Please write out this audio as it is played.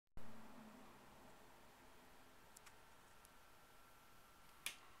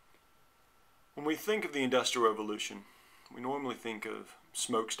When we think of the Industrial Revolution, we normally think of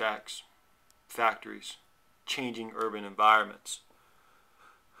smokestacks, factories, changing urban environments.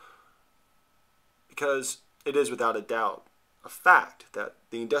 Because it is without a doubt a fact that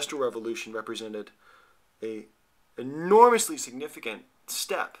the Industrial Revolution represented an enormously significant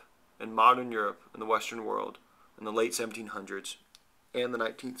step in modern Europe and the Western world in the late 1700s and the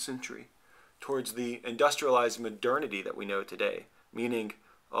 19th century towards the industrialized modernity that we know today, meaning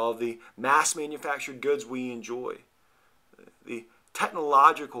all the mass manufactured goods we enjoy, the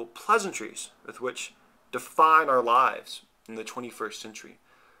technological pleasantries with which define our lives in the 21st century.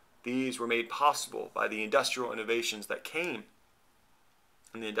 These were made possible by the industrial innovations that came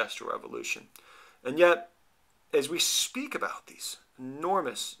in the Industrial Revolution. And yet, as we speak about these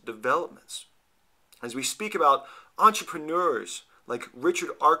enormous developments, as we speak about entrepreneurs like Richard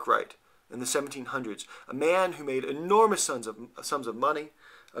Arkwright in the 1700s, a man who made enormous sums of money,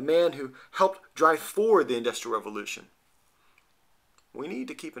 a man who helped drive forward the Industrial Revolution, we need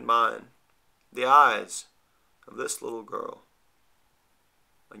to keep in mind the eyes of this little girl,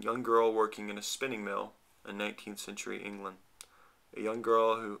 a young girl working in a spinning mill in 19th century England, a young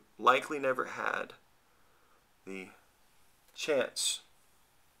girl who likely never had the chance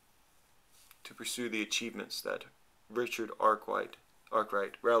to pursue the achievements that Richard Arkwright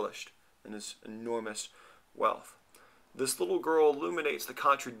relished in his enormous wealth. This little girl illuminates the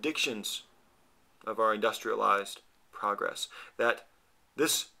contradictions of our industrialized progress, that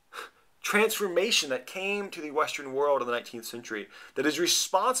this transformation that came to the Western world in the 19th century that is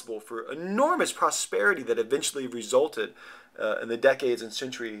responsible for enormous prosperity that eventually resulted in the decades and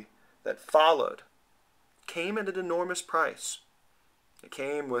century that followed, came at an enormous price. It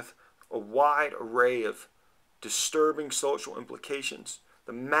came with a wide array of disturbing social implications,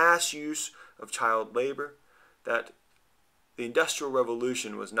 the mass use of child labor, that the Industrial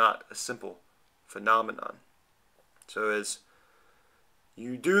Revolution was not a simple phenomenon. So as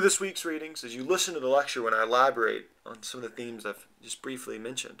you do this week's readings, as you listen to the lecture when I elaborate on some of the themes I've just briefly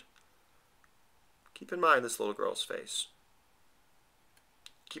mentioned, keep in mind this little girl's face.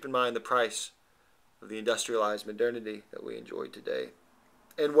 Keep in mind the price of the industrialized modernity that we enjoy today,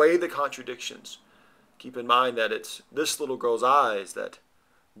 and weigh the contradictions. Keep in mind that it's this little girl's eyes that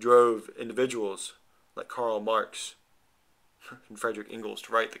drove individuals like Karl Marx and Frederick Engels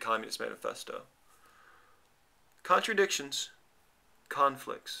to write the Communist Manifesto. Contradictions,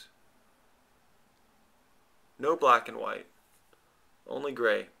 conflicts, no black and white, only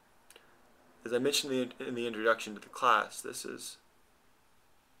gray. As I mentioned in the introduction to the class, this is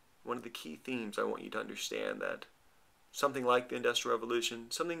one of the key themes I want you to understand, that something like the Industrial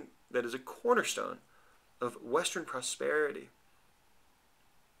Revolution, something that is a cornerstone of Western prosperity,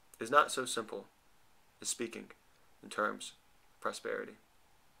 is not so simple as speaking in terms of prosperity.